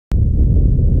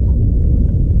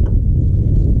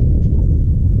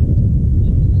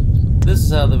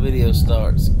how the video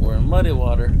starts. We're in muddy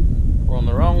water. We're on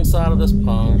the wrong side of this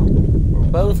pond. We're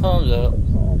both hung up.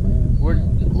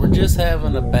 We're just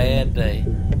having a bad day.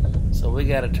 So we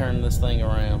got to turn this thing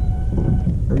around.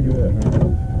 Where you at,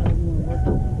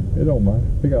 man? It don't matter.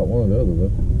 Pick out one or the other,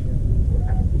 though.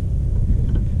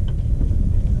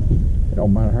 It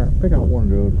don't matter how. Pick out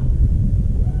one or the other.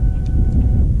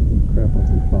 Crap, I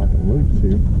keep popping loops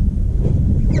here.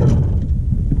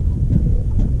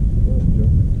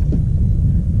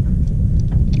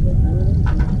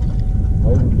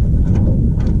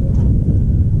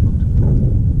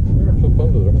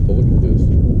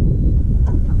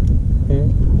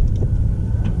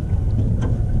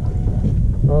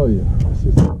 Oh yeah, it's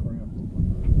just crap.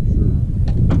 Sure.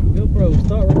 GoPro,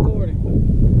 start recording.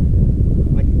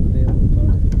 I can tell.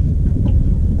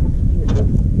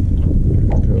 You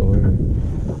can tell there.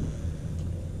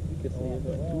 You can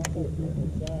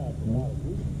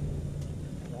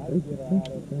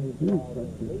see it, but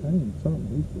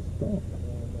Something he's just stumped.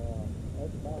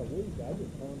 That's about a week. I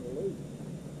just turned the loose.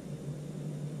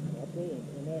 I tell you,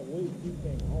 in that week, you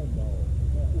came home, dog.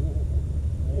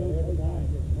 Every night.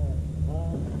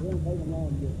 It doesn't take them long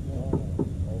to get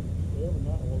every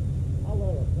night. Well, I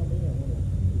let her come in when it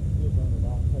gets under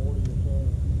about 40 or so.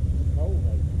 It's cold,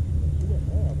 like, she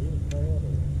didn't have any crab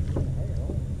or hair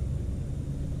on.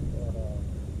 But,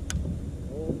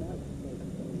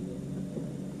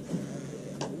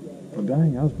 Well,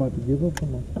 dang, I was about to give up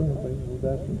on my spring thing. Was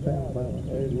asking Sam about it.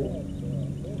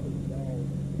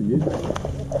 Forget it.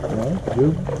 That's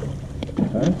good.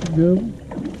 That's good.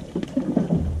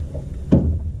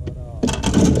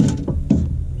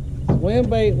 swim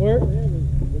bait work.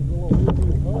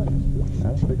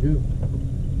 That's a good.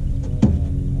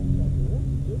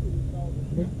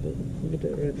 Look at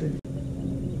that right there.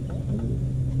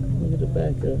 Look at the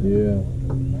back of it. Yeah.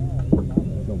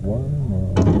 That's a worm or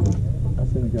I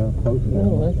seen a guy post that.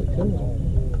 No, that's a cool.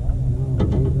 No,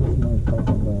 somebody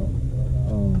talking about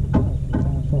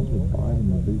something to bite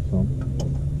him or do something.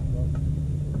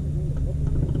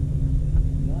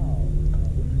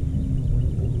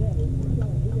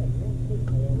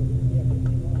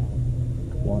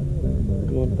 Watch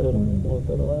that. You want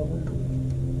that alive one?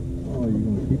 Oh, you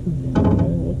gonna keep it?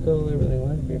 We'll cover everything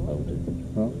like here if I do.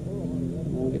 Huh?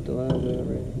 We'll get the live well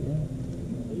ready.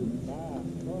 Yeah.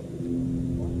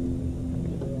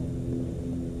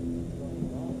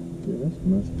 Yeah, that's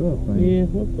messed up, ain't it? Yeah,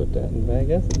 we'll put that in the bag.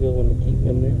 That's a good one to keep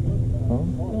in there. Huh?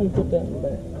 We'll put that in the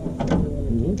bag.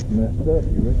 He looks messed up.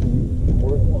 You reckon you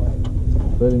worth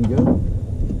let him go?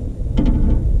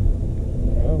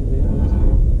 Well, we'll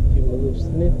give him a little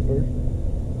sniff first.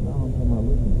 No, I'm talking about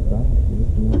looking at the back. You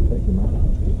just want to take him out.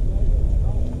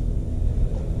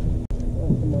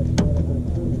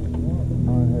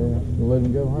 Alright, hey, you let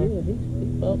him go, huh? Yeah,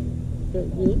 he's up. Got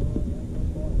good.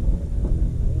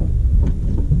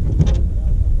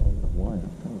 Why? I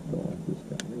kind of feel like this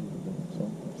guy really was doing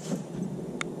something.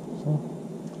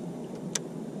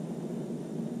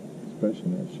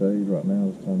 Especially in that shade right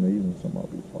now, this time of evening, something will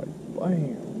be like,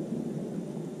 bam!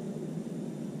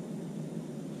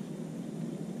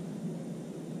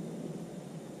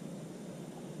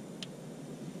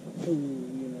 Ooh,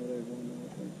 you know there's one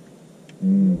there.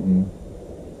 Mm-hmm.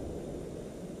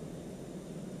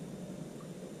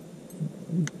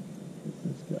 What's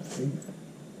this guy here?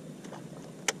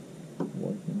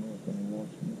 Waking up and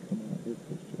watching him come out here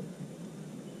for sure.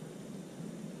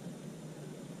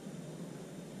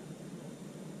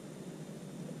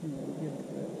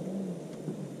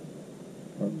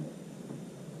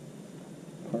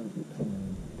 Perfect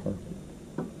time.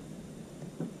 Perfect.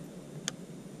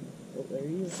 Oh, there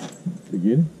he is. To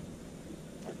get him?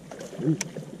 Ooh.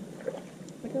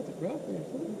 I got the crappie or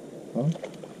something. Huh?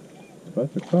 If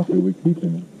that's a crappie, we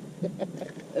keeping it.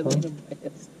 That's Huh? the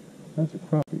best. That's a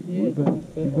crappie. Yeah, You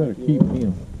better like keep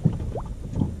him.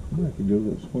 I have to go to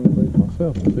the swim bait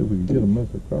myself and see if we can get a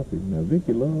mess of crappie. Now,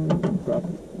 Vicky loves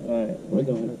crappie. Alright, we're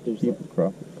going to have to do Keep something. a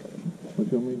crappie. What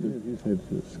you want me to do? You said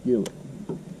to a skillet.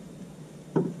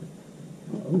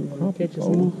 Oh, crappie. Catch us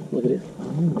some. Look at it.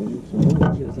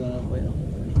 Get us out. Well,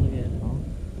 yeah.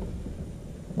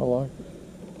 I like it.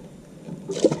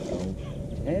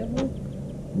 Have one?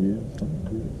 Yeah, something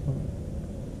good.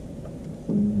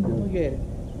 Look at it.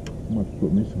 I'm going to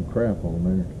put me some crap on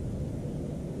there.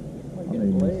 I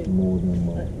need me some more than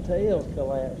That tail's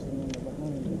collapsing in the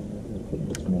behind it.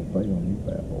 put some more bait on these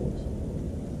bad boys.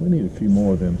 We need a few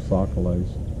more of them socoloes.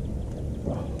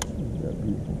 Oh, isn't that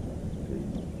beautiful?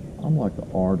 I'm like an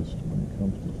artist when it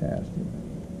comes to casting.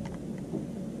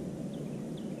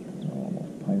 I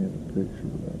almost painted a picture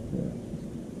with that cat.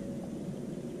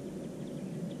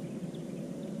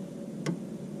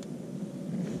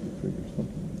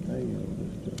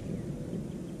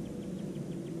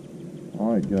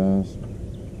 Alright guys.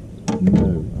 No,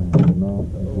 I am not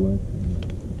neglecting.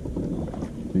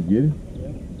 Did you get it? Yeah.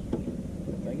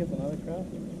 I think it's another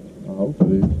crappie. I hope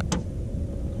it is.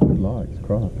 Who likes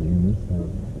crappie in this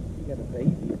thing? You got a baby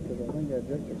because I think I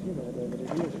jerked the shit out of it. It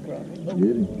is a crappie. Oh.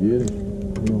 Get him, get him.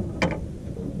 Come on.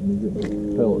 Let me get my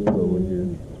pellets over here.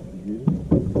 Get him.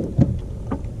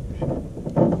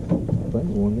 I think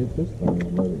we'll hit this thing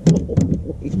and let it go.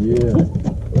 Yeah.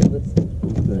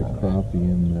 Put that crappie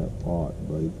in that pot,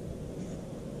 babe.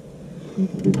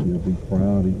 You'll be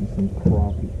proud eating some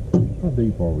crappie. How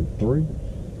deep are we? 3?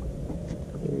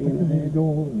 3 and a half. Go a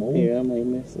little more. Here, I may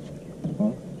miss it.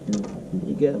 Huh?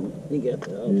 You got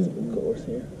the obstacle course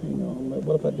here. Hang on,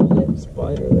 what if I do that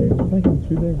spider there? I think I'm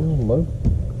too damn low.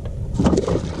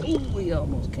 Ooh, we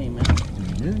almost came out.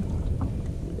 Yeah.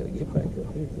 We gotta get back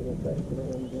up here so that back up.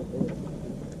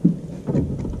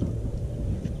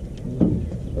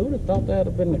 Who would have thought that would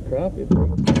have been the crappie?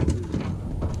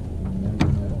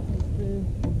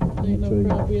 Ain't no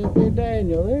crappie up here,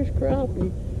 Daniel. There's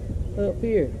crappie up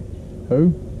here.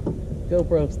 Who?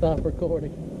 GoPro, stop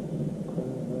recording.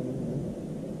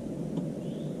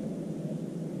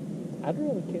 I'd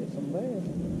rather catch some bass.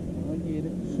 I get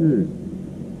it. Shoot.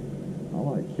 I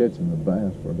like catching the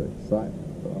bass for the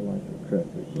excitement, but I like the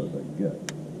crappie for the gut.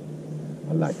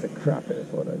 I like the crappie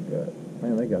for the gut.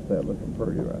 Man, they got that looking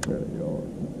pretty right there at the yard.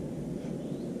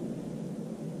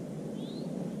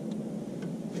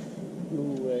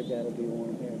 Ooh, there gotta be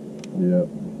one here. Yep,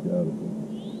 gotta be.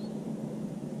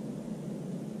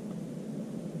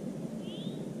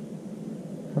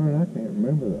 Karen, I can't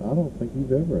remember that. I don't think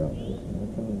you've ever outfished me.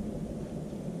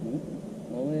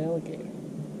 Only alligator.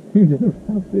 You never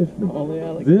outfished me. Only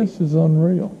alligator. This is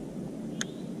unreal.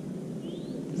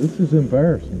 This is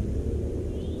embarrassing.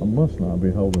 I must not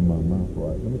be holding my mouth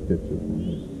right. Let me catch this one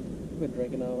here. You've been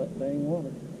drinking all that dang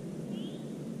water.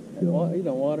 Yeah. You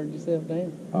done watered yourself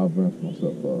down. I've messed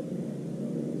myself up.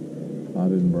 I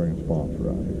didn't bring a sponsor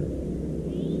out here.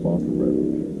 Sponsor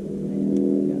beverage.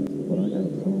 But I got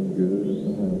something good at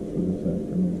the house for this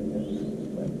afternoon.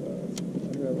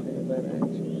 I'd rather have that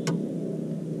action.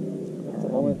 That's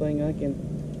the only thing I can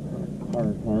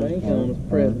think on is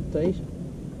presentation.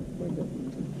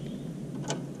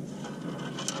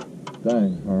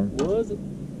 Dang, Herm. Was it?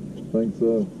 I think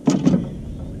so.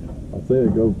 I said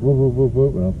it goes whoop, whoop, whoop,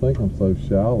 whoop, and I think I'm so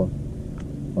shallow.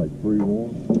 Like 3-1.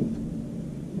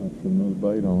 Might put another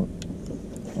bait on it.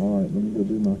 Alright, let me go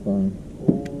do my thing.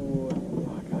 Oh,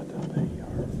 I got that thing,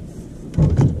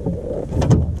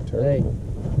 Hey.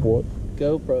 What?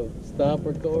 GoPro, stop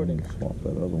recording. Swap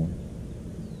that other one.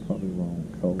 Probably wrong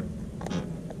color.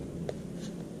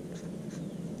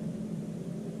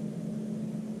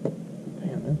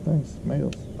 Man, that thing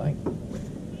smells stinky.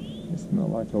 It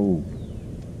smells like old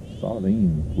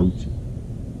sardine woochie.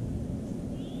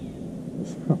 It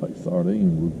smells like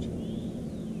sardine woochie.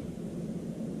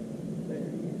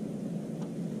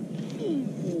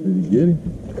 Did you get him?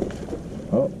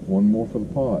 Oh, one more for the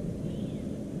pot.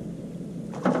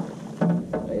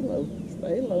 Stay low,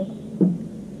 stay low.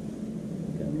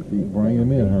 Keep bringing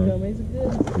him in, Harry. He's a good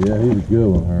one. Yeah, he's a good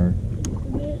one, Harry.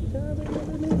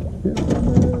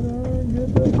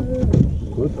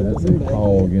 Put that big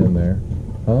hog in there.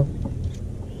 Huh?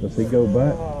 Does he go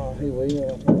back? Oh, he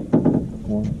will.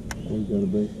 One. Where's got to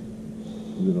be?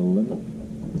 Is it a limit?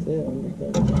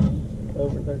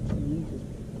 Over 13 inches.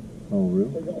 Oh, really?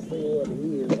 We're going to see what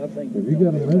he is. I think. Have you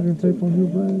got a measuring tape on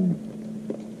your bag?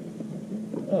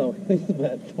 Oh, he's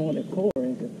about 24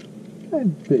 inches. That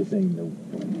fish ain't no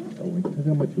 24 inches. Look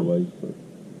how much you weigh for.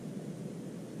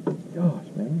 Gosh,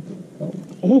 man.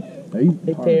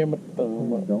 He tear my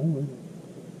thumb up. Don't really.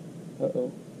 Uh-oh.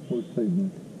 Where's the tape,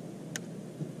 man?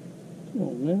 Come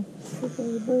on now. This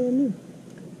thing's brand new.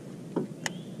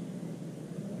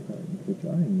 I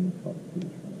ain't even caught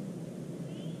fish.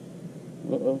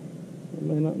 Uh-oh. I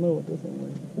may not know what this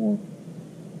one is. One.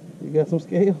 You got some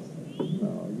scales? No,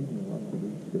 you know I don't do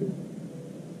scales.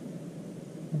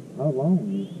 How long is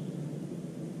it?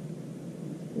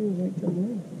 Scales ain't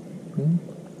coming Hmm?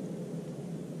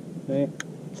 in. Yeah.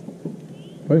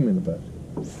 Put him in the basket.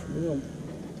 We're going to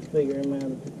figure him out.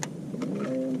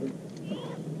 And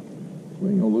We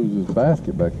ain't gonna lose this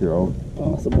basket back here, all.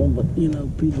 possible, but you know,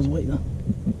 people's waiting.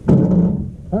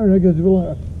 Alright, I guess you'll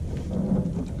have.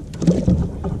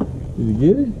 Did you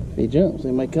get it? If he jumps,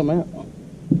 he may come out.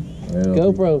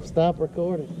 Well, GoPro, stop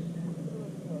recording.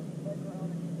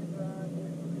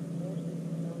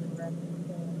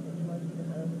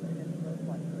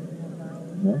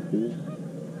 That's good.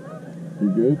 You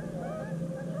good?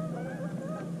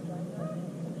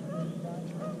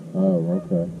 Oh,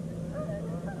 okay.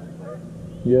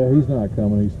 Yeah, he's not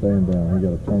coming. He's staying down. He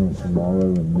got a tournament tomorrow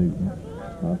in Newton.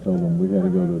 I told him we had to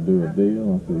go to do a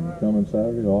deal. I said, "You coming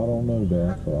Saturday?" "Oh, I don't know,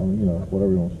 Dad." So I'm, you know,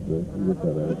 whatever he wants to do, he looked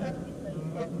at it.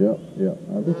 Yep, yep.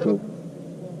 That'd be cool.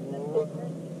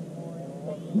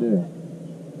 Yeah,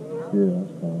 yeah,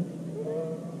 that's fine.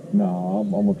 No, I'm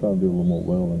gonna try to do a little more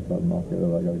welding, try to knock it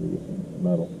out. I gotta go get some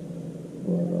metal.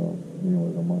 But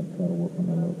anyways, I might try to work on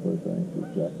them other things,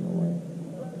 just jacking around.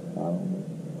 I don't know.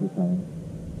 Good time.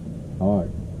 All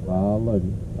right. I love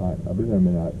you. All right. I'll be there in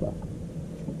a minute. All right, bye.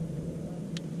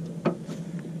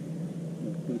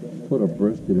 Put a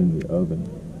brisket in the oven.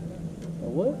 A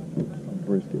what? A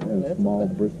brisket. Had a small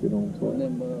brisket on top. One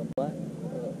of them black.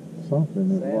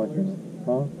 Something that's like in it.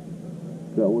 Huh?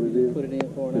 Is that what it is? Put it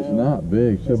in for an hour. It's not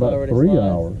big. It's about already 3 sliced.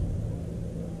 hours.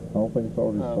 I don't think it's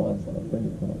already sliced. I think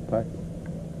it's going to pack it.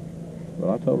 But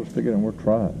I told her to stick it in. We're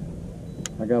trying.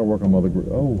 I got to work on other groups.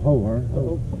 Oh, ho, Hearn.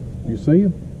 Oh. You see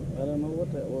him? I don't know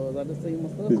what that was. I just seen my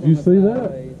stuff. Did you see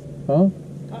that? Huh?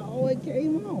 Oh, it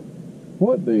came off.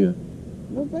 What did?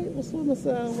 My bait was swimming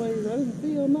sideways. I didn't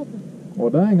feel nothing. Well,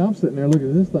 dang, I'm sitting there looking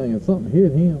at this thing and something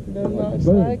hit him. There's Like no a boom.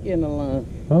 slack in the line.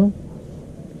 Huh?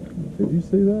 Did you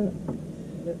see that?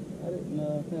 I didn't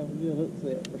have a good hook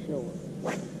set for sure. I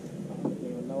didn't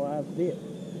even know I was bit.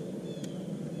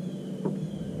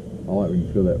 I like when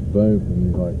you feel that boom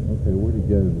and you're like, okay, where'd he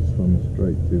go? Just swimming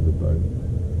straight to the boat.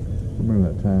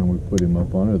 Remember that time we put him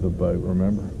up under the boat,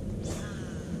 remember?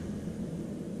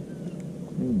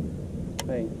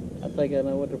 Hey, I think I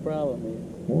know what the problem is.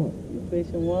 What? You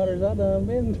fishing waters I done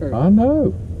been through. I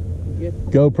know. Get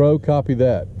GoPro, copy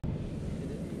that.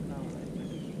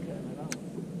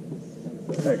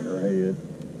 Peckerhead.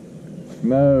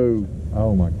 No.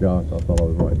 Oh my gosh, I thought I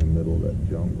was right in the middle of that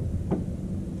jungle.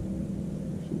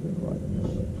 Should have been right in the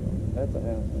middle of that jungle. That's a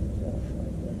house in the shop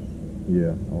like that.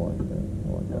 Yeah, I like that. I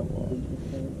like that a lot.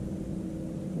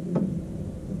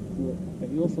 Look, if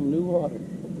you want some new water,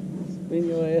 spin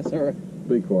your ass around.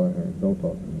 Be quiet, Hearn. Don't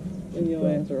talk to me. Spin your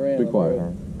ass around. Be quiet,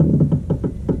 Hearn.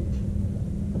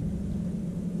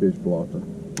 Fish blocker.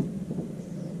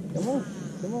 Come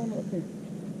on up here.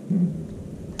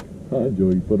 I enjoy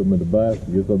you put them in the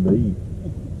basket, get something to eat.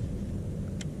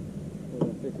 We're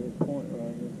gonna fish this point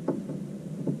right here.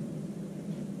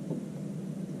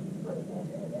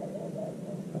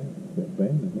 That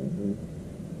bandit right there.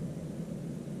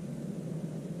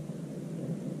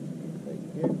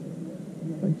 I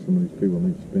think some of these people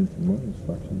need to spend some money and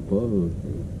slap some bugs.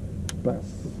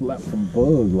 Slap some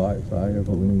bug lights out here,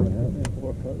 but we need to have it.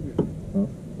 Huh?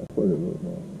 That's what it looks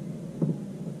like.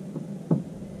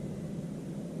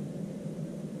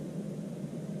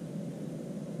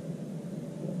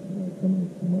 Coming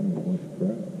with some money, what's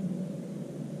crap?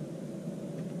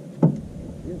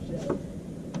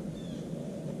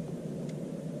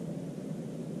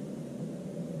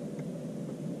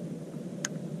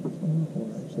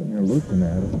 I'm sitting there looking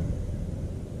at it.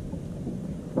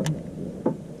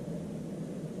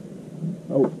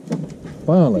 Oh,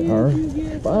 finally, Hearn.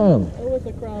 Finally. Oh, it's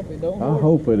a crappie. Don't I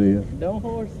hope it is. Don't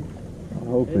horse it. I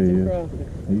hope it It's a is.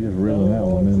 crappie. He just reeling that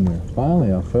one in there.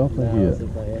 Finally, I felt the No, hit. it's a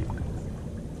bad.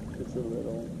 It's a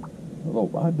little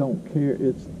one. Oh, I don't care.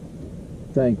 It's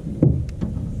thank you.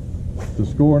 The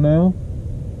score now.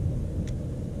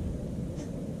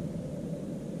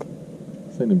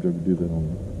 I seen him do that on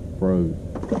the pros.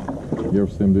 You ever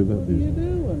see him do that? What are you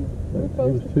doing? We're He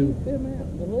supposed was to too. keep them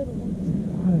out, the little ones.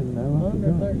 I didn't know. I Under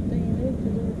forgot. 13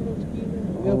 inches, we're supposed to keep them.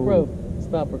 Oh. GoPro,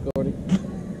 stop recording.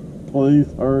 Please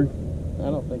hurry. I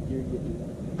don't think you're getting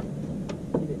that.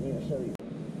 He didn't even show you.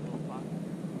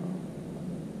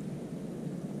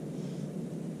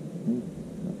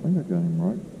 I think I got him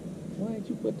right. Why didn't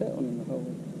you put that one in the hole?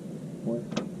 What?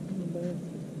 In the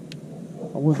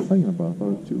basket? I wasn't thinking about it. I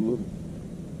thought it was too little.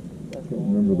 That's Can't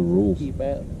remember the rules. Keep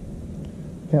out.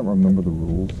 Can't remember the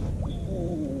rules.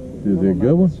 Is it a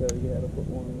good one? Show you how to put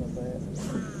one in the basket.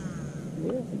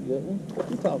 Yeah, it's a good one. What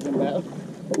you talking about?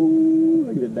 Ooh,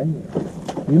 look at that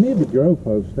damn. You need the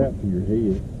GoPro strapped to your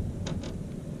head.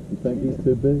 You think he's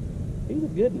too big? He's a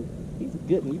good one. He's a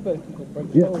good one. You better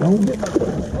break the Yeah, hole. don't get my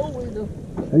Oh, we do.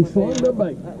 He swung the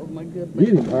bait. That was my good Get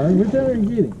him, Hearn. Reach down there and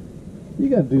get him. You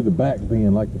got to do the back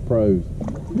bend like the pros.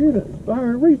 You're the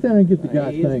Hearn. Reach down and get the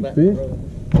guy's thing fish.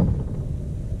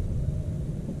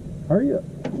 Hurry up.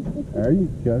 There you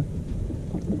go.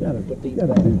 You gotta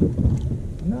do the.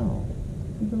 No.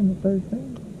 He's on the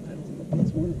 13.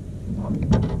 That's one.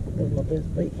 That's my best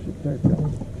bait. There it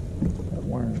goes. That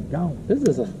worm's gone.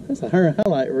 That's a her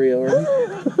highlight reel, right?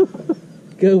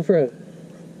 GoPro.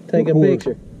 Take a Record.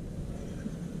 picture.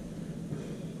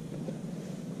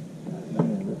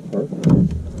 Man, that's perfect.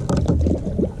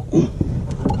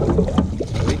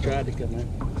 Come on.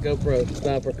 GoPro,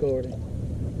 stop recording.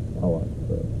 I like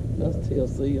that. That's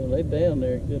TLC. They down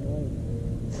there a good way.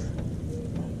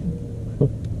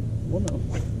 One of them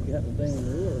got the damn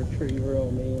real retriever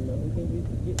on me, and we can't be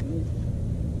forgetting this.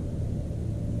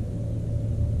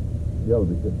 Y'all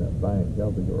be getting that bank. Y'all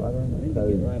be right around that We need to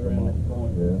cove. get right around that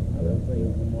point. Yeah. I don't see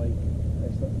them wake.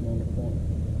 There's something on the point.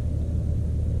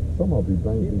 Some will be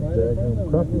banking Get right these up daggone right on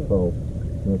crappie the poles.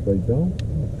 And if they don't,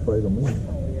 I'll trade them in.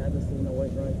 Oh yeah, I just seen the weight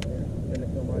right there. Gonna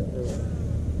come right through it.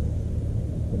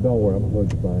 But don't worry, I'm gonna hold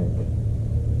the bank.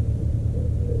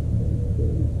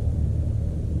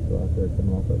 Right there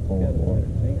coming off that point. Got it.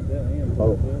 Ain't that him.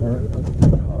 Oh,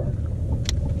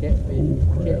 Catfish.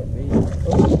 Catfish.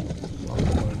 Oh.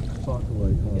 Fuck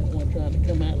away, Got one trying to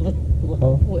come out. Look.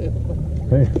 Huh? Well.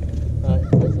 Hey. Alright,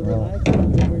 that's a relax.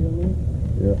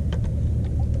 Yeah.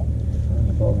 I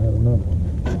thought I had another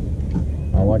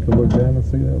one. I like to look down and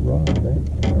see that rod.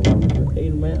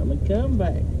 He's mountain and come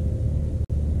back. He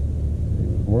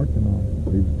was working on it.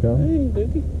 He was coming. Hey,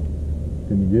 Dookie.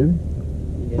 Can you get him?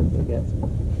 Yes, we got some.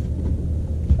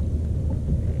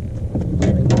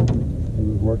 He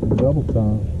was working double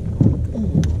time.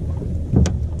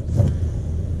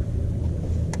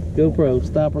 GoPro,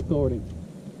 stop recording.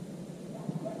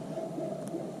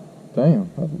 Damn,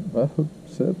 that hook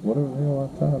said whatever the hell I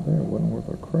tied there wasn't worth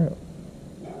a crap.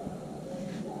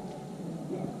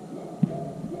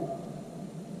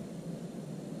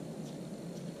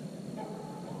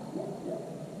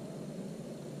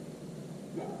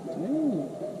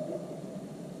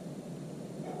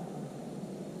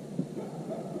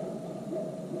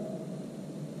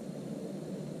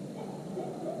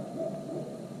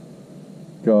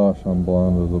 Gosh, I'm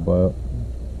blind as a bat.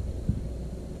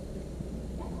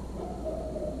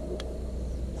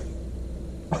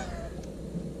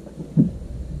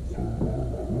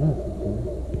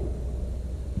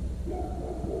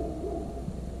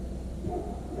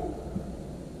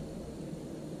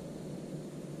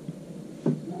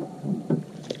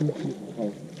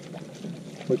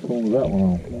 Which one was that one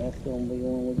on? That's gonna be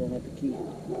one we're gonna have to keep.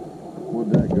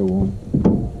 What'd that go on?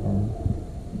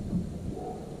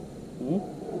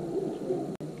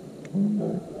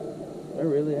 I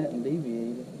really hadn't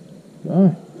deviated.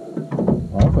 Dang.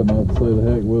 I could not say the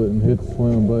heck with it and hit the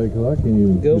swim bait because I can't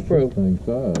even get GoPro. this thing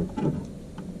tied.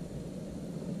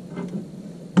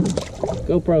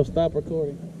 GoPro, stop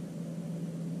recording.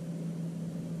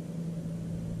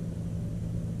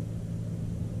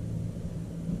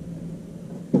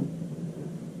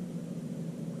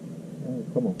 Oh,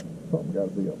 come on. Something got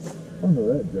to be up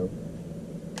under that joke.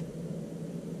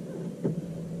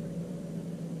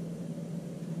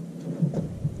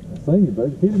 I see you,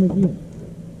 baby. Hit him again.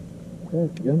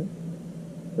 That's gun it.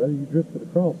 Buddy, you drifted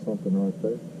across something right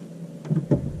there.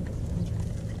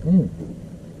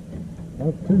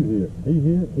 That's two hits. He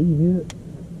hit.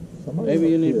 Somebody Maybe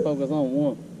you else need to hit. focus on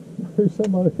one.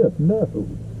 Somebody else. No.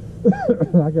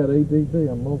 I got ADD.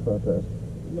 I'm multitasking.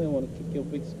 You may want to kick your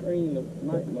big screen to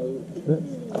night mode.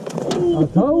 I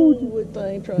told you. What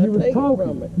thing trying You to was take it from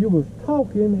talking. me? You was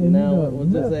talking and No, you it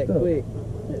was just that messed up. quick.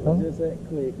 It Huh? was just that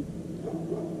quick.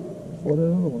 Well,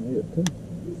 that other one hit too.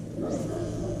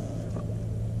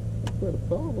 Put a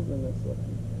falls in this one.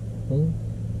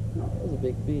 That was a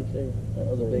big fish there. That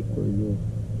was a big one. Pretty good.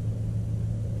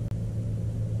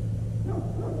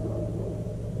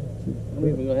 I'm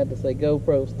even gonna have to say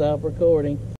GoPro, stop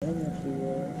recording. I'm gonna have to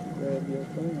grab your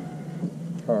phone.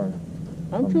 Alright.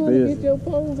 I'm I'm trying to busy. get your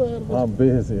poles out of it. I'm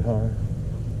busy, Harry.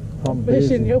 I'm Fishing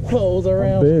busy. your poles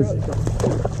around busy.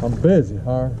 structure. I'm busy,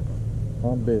 Harry.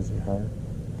 I'm busy, Harry.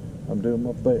 I'm doing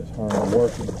my best, Harry. I'm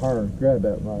working hard. Grab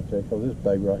that right there, because this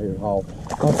baby right here is hot.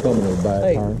 I'm coming to the back,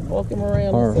 Hey, Harry. walk him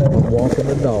around Harry, this I'm side. walking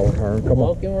the dog, Harry. Come on.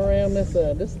 Walk him around this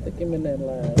side. Just stick him in that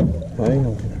line. Hang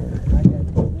on, Harry.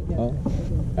 Huh?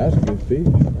 That's a good fish.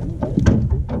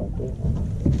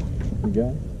 You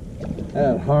got it?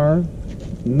 That Harry.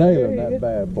 Nailing that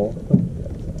bad boy.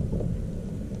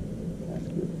 That's a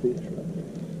good fish right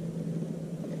there.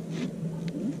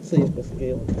 See if the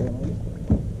scale is going on.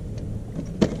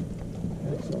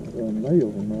 That's something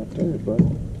nailed him right there, buddy.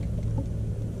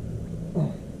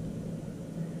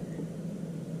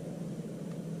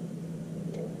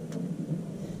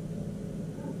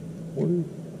 What is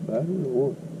it? Battery or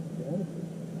what?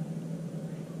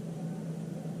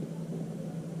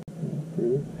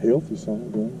 Pretty healthy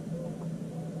something.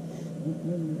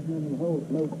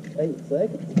 Hold no 8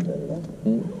 seconds.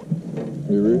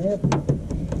 You ready?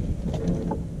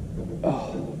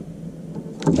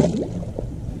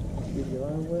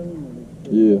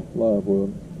 Yeah, live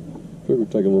welding.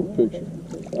 Figured take a little picture.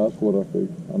 That's what I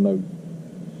figured. I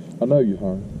know you,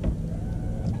 Harry.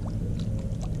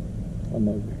 I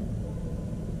know you're trying.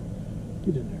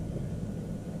 Get in there.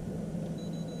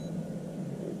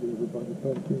 Get everybody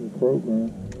back in the program.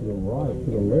 To the right,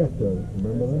 to the left of it.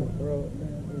 Remember that? Throw it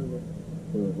down here.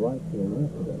 It was right to the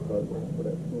left of that program where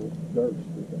that little dirt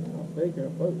sticking out. Speaking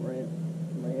of boat ramp,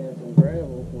 may have some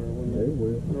gravel where when They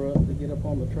will. they throw up to get up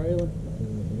on the trailer,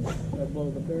 Mm-hmm. that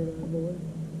blow the dirt out of the way.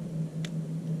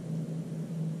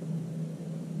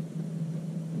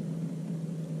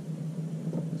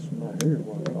 This one right here,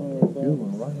 what I'm good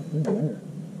one right up in there.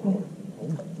 Oh.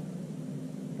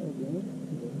 Oh, good.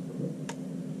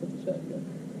 Put the shotgun.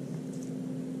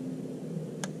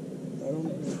 Right on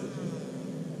the edge.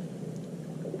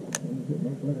 Didn't get no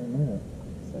better than that.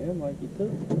 Sound like you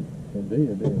took it. It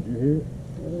did. Did you hear it?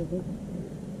 Mhm.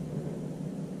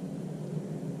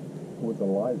 With the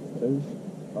lights too?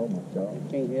 Oh my God.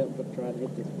 Can't help but try to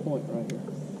hit this point right here.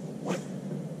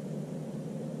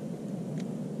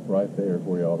 Right there is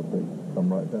where you ought to be.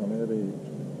 Come right down that edge.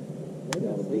 They You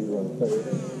got ought to be seats right on there.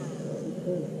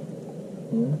 this.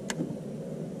 Hmm?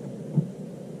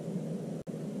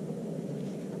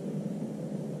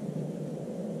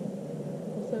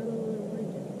 What's that over there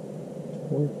waiting?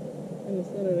 Where? In the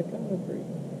center of the concrete.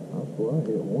 I swear I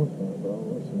hit one time, but I don't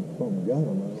know if something got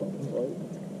him out. Something floating.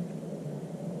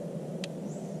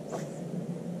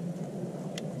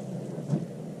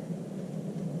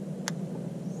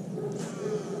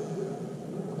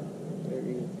 There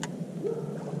he is.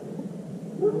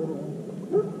 Little one.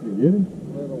 You get him?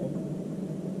 Little one.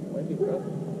 Maybe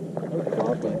crappie. Oh,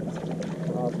 Crappie.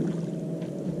 Crappie.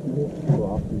 You want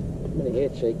crappie? Many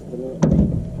head shakes tonight.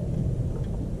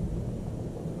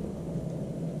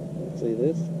 See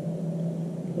this?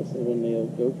 This is when the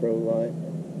old GoPro light.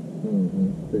 Mm-hmm.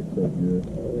 Fixed up good.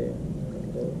 Oh yeah.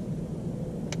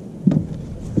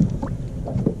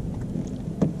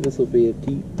 This will be a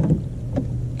keep.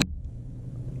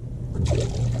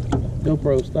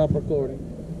 GoPro, stop recording.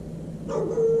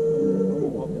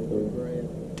 I'm walking through the grass.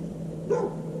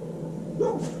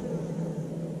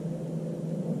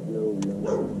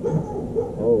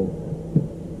 Oh.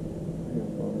 I'm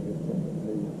trying to get something to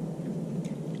eat.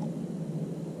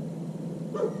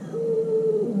 I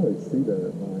always see that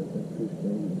at night. That fish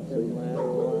can't even see Them it.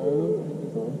 lateral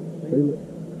lines. Huh? Feel it?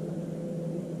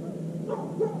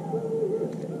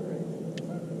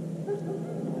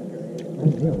 Man,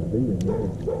 you gotta be in there.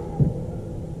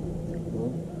 Huh?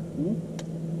 Hmm?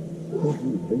 I think you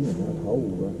would be in that hole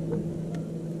right there.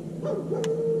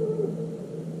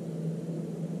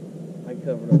 I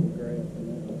covered up the grass and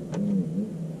that. Mm-hmm.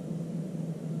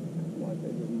 Like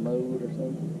they just mowed or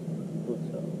something. Bush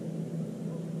hog.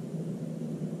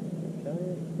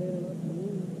 Kayak standing up in the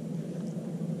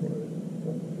woods.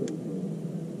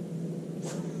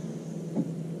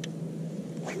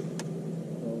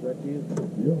 Oh, is that you?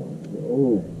 Yeah.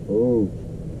 Oh.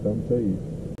 Come to you.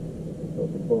 Got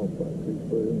the bump like 2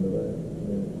 foot into that. And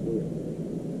then it quit.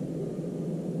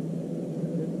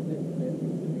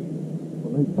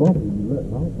 When they bump it, you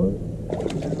letting off of it?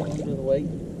 I'm just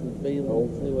waiting and feeling,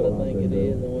 see what I think it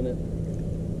is, and when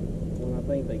I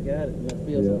think they got it, and I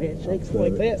feel some head shakes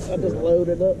like that, I just load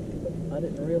it up. I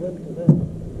didn't reel into that.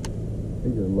 He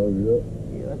just loaded up.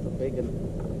 Yeah, that's a big one.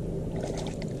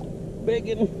 Big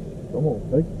one. Come on,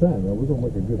 take your time, man. We're gonna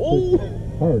make a good Ooh.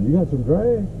 fish. Hearn, you got some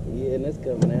drag? Yeah, and it's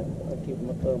coming out. I'm keeping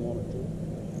my thumb on it too.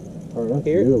 Hearn, that's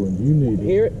Hear a it? good one. You need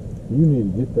Hear it? You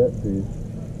need to get that fish.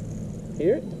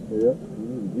 Hear it? Yeah, you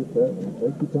need to get that one.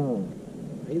 Take your time.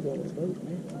 He's on his boat,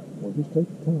 man. Well, just take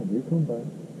your time. He'll come back.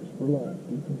 Just relax.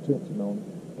 Keep some tension on it.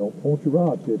 Don't point your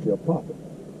rod till you'll pop it.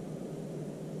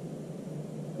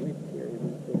 I need to carry him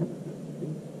up there.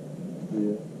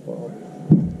 Yeah, Bob.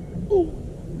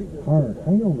 Hearn,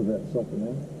 hang on to that sucker,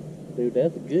 man. Dude,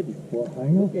 that's a good one. Well,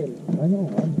 hang on. Look at him. Hang on.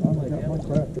 I'm got my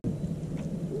crap.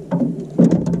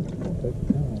 Take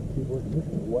your time. Keep working. This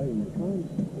is way.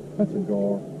 That's a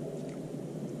gar.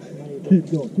 Keep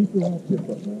going. Keep your eye tip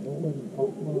up, man. Don't let him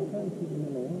pop. Well, I gotta keep him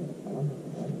in the water.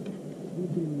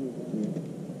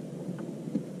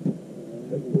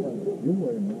 Take your time. You're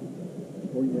wearing that.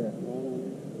 Where you at?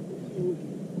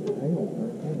 Hang on,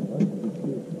 Hearn. Hang on. That's a good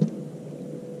fish.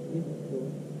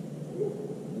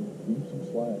 Use some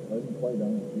slack. Let him play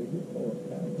down. You get forward.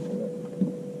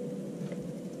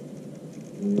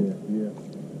 Yeah.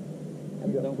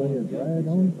 You got plenty of drag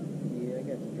on? Yeah, I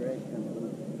got the drag kind of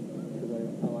loose. Because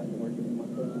I like to work with my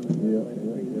thumb. Yeah. Let it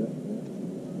breathe.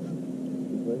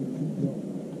 Let him keep going.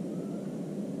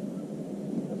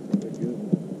 That's gonna be a good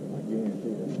one. I guarantee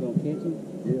You that. gonna catch him?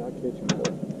 Yeah, I'll catch him.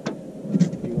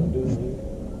 You wanna do it here?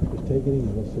 Just take it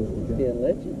easy. Let's see what we got. Yeah,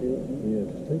 let you do it. Yeah,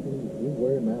 just take it easy. You're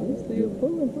wearing out. He's still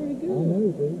pulling pretty good. I know,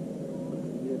 dude.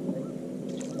 Good thing.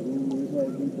 Ooh, this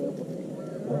might be double.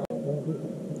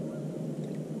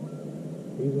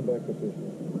 Ease him back up this way.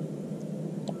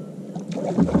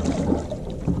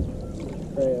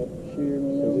 Crab shear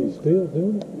me Is on. he still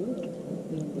doing it?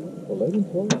 Well, let him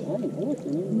play. I ain't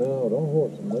horsing him. No, don't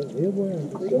horse him. He'll wear him.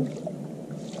 Just go. We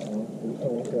just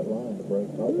don't want that line to break.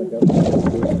 I think that's what I'm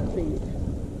doing.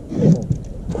 Come on.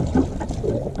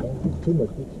 Don't get too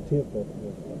much. Get your tip up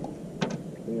here.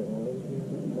 Here, I'll let you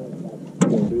do that. You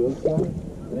want to do the other side?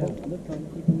 Yeah, they're trying to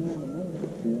keep him on the motor.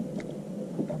 Yeah.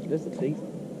 This is decent.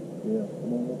 Yeah.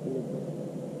 Come on up a little bit.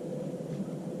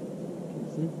 Can you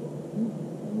see?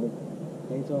 Look.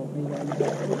 He's on. He's on the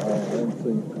back. Let me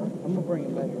see. I'm gonna bring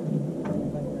him back here. Bring him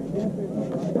back here. Get up here in the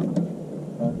light.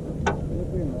 Huh? Get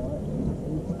up here in the light.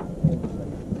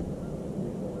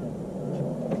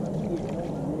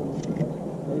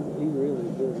 He's really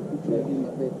good. He's taking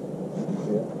his bit.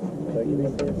 Yeah. Take it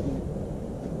in.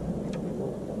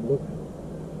 Look.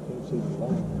 Can't see the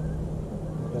line.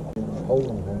 Hold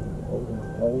on, man. Hold on.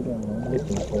 Hold on. I'm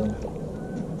looking for him. I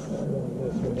don't want to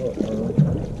mess him up, man.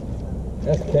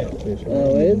 That's catfish.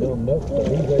 Oh, is it? No, no,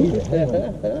 he's a eater. Hang on.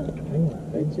 Hang on.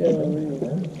 Good job, man. Hang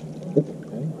on.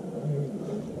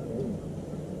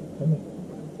 Come here.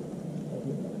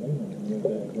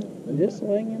 Just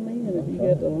swing him in if you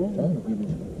got the line. Trying to get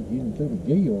him through the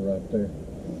gill right there.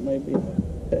 Maybe.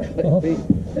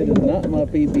 That is not my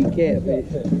PB catfish.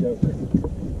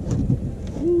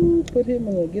 Ooh, put him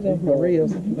in. Get off my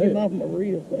reels. Get off my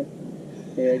reels.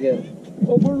 Here I go.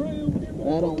 Oh, my reel.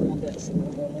 I don't want that sitting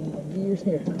on my gears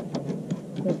here.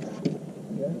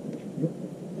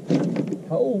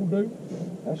 Hold, dude.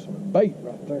 That's some bait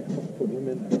right there. Put him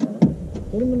in there.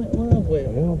 Put him in that live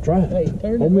well. Yeah, I'm trying. Hey,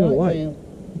 turn Hold that me a light light. down.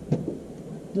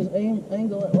 Just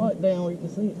angle that light down where you can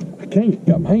see it. I can't.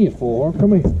 Got my hands full.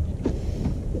 Come here.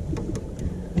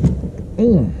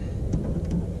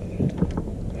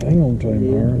 Hang on to him,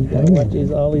 Yeah, Aaron. you gotta Hang watch on.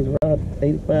 these, all these rod,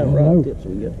 85 I know. rod tips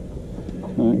we got.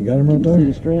 All You got him right See there?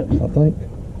 the straps? I think.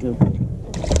 Good.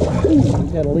 You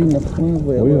gotta leave them live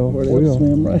well where they'll Will.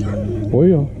 swim right.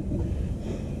 Well,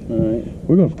 All right.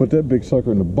 we're going to put that big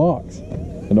sucker in the box,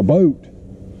 in the boat. Yeah.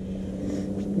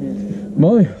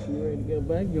 My, You ready to go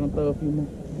back? You want to throw a few more?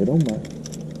 it don't matter.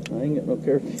 I ain't got no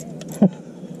curfew.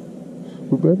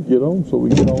 We better get on so we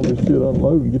can get all this shit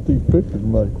unloaded and get these pictures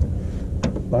made.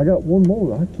 I got one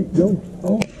more. I keep going.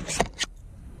 Oh.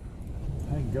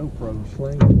 Hey, GoPro,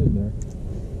 sling it in there.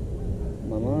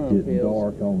 My line Getting feels,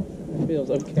 dark on us. feels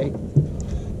okay.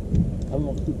 I'm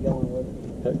going to keep going with it.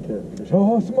 That catfish.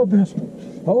 Oh, it's my best one.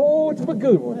 Oh, it's my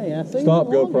good one. Hey, I see Stop,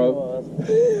 how long GoPro. it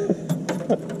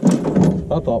was.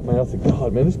 I thought, man, I said,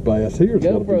 God, man, this bass here's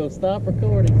gotta be. GoPro, stop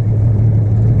recording.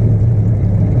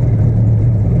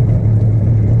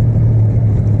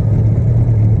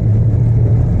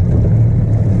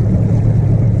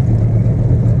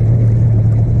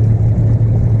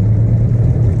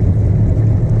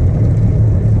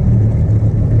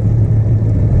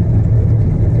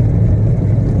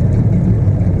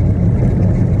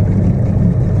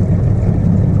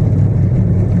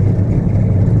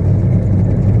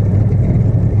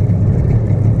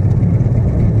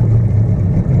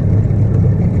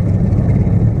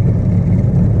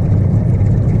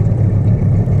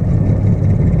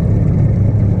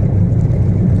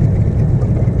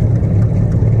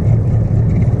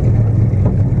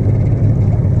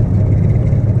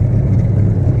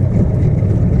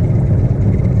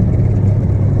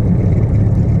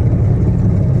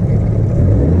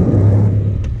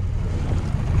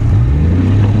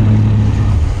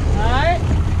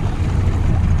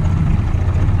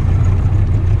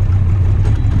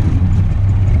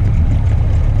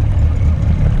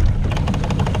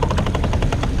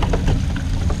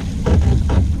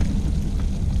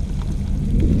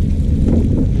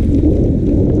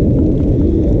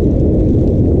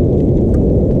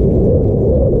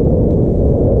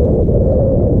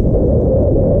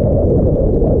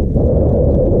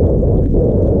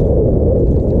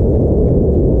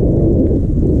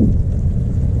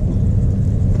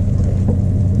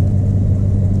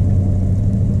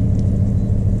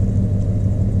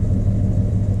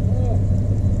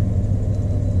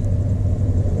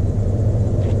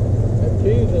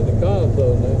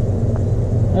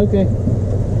 Okay.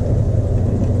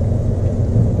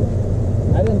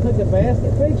 I didn't take a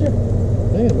basket picture.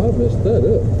 Damn, I messed that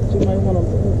up. So you might want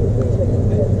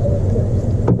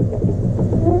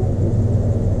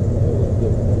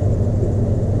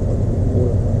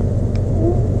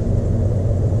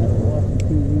watching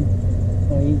TV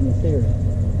or eating a cereal.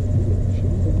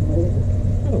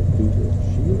 I don't do that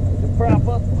shit. Prop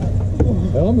up.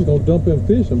 Hell, I'm just gonna dump them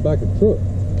fish in the back of the truck.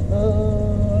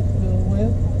 Let's go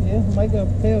with, yeah, make a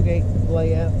tailgate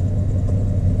layout.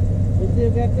 We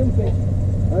still got them pictures.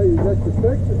 Hey, you got your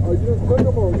picture? Oh, you done took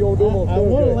them or you gonna do them on I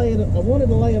wanted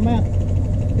to lay them out.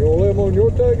 You gonna lay them on your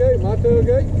tailgate, my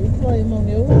tailgate? You can lay them on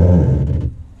yours.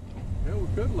 Yeah, we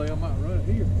could lay them out right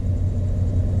here.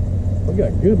 We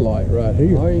got good light right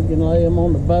here. Or you can lay them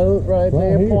on the boat right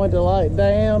there, here. point the light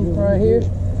down right here.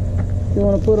 You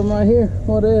want to put them right here,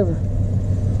 whatever.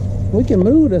 We can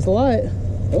move this light.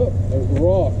 Oh, there's the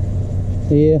rock.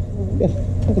 Yeah,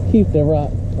 got to keep the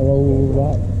rock, a old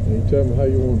rock. You tell me how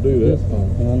you want to do that,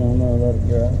 I don't know, let it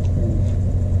dry.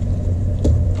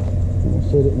 We'll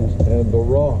sit it in And the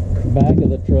rock. the back of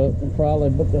the truck and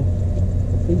probably put the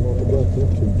What about them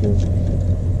two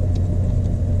jumpers?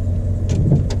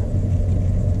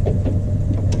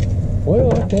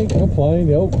 Well, I can't complain.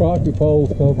 The old crappie poles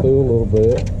come through a little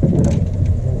bit.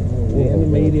 and the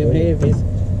medium heavies.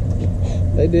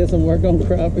 They did some work on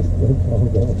crappies.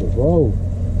 Road.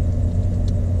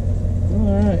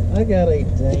 Alright, I got a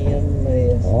damn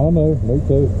mess. I know, me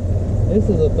too. This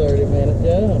is a 30-minute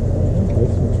job.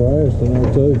 There's some trash in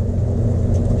there too.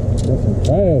 There's some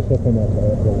trash up in that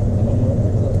bad boy.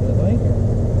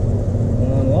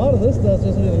 A lot of this stuff's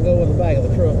just gonna go in the back of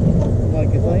the truck, like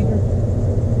a thinker.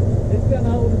 It's gonna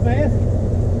hold the basket.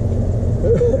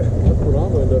 That's what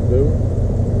I'm gonna end up doing.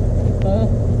 Huh?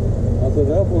 I said,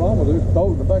 that's what I'm gonna do, throw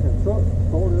it in the back of the truck,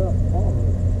 throw it out the pond.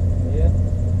 Yeah.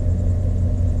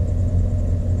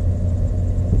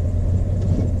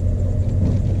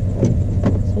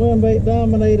 Swim bait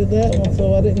dominated that one,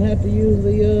 so I didn't have to use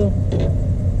the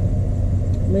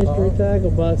mystery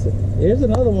tackle box. Here's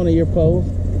another one of your poles.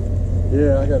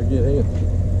 Yeah, I gotta get in.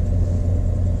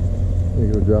 There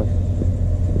you go, Josh.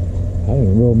 I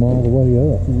didn't reel them all the way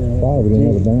up. No. Probably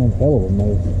didn't have a damn hell of a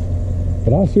mess.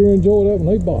 But I sure enjoyed that when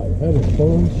they bite. That is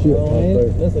fun shit Oh, right there.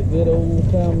 that's a good old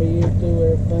time of year too.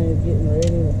 Everything's getting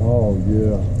ready. Oh,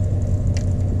 yeah.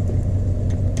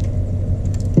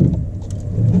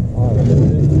 All right,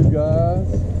 there's you guys.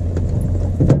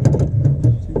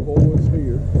 Two boys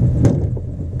here.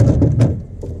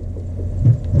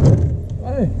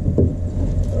 Hey.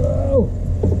 Oh.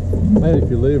 Man, if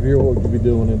you live here, what would you be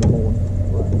doing in the morning?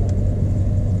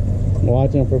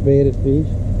 Watching for bedded fish.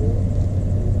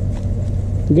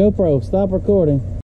 GoPro, stop recording.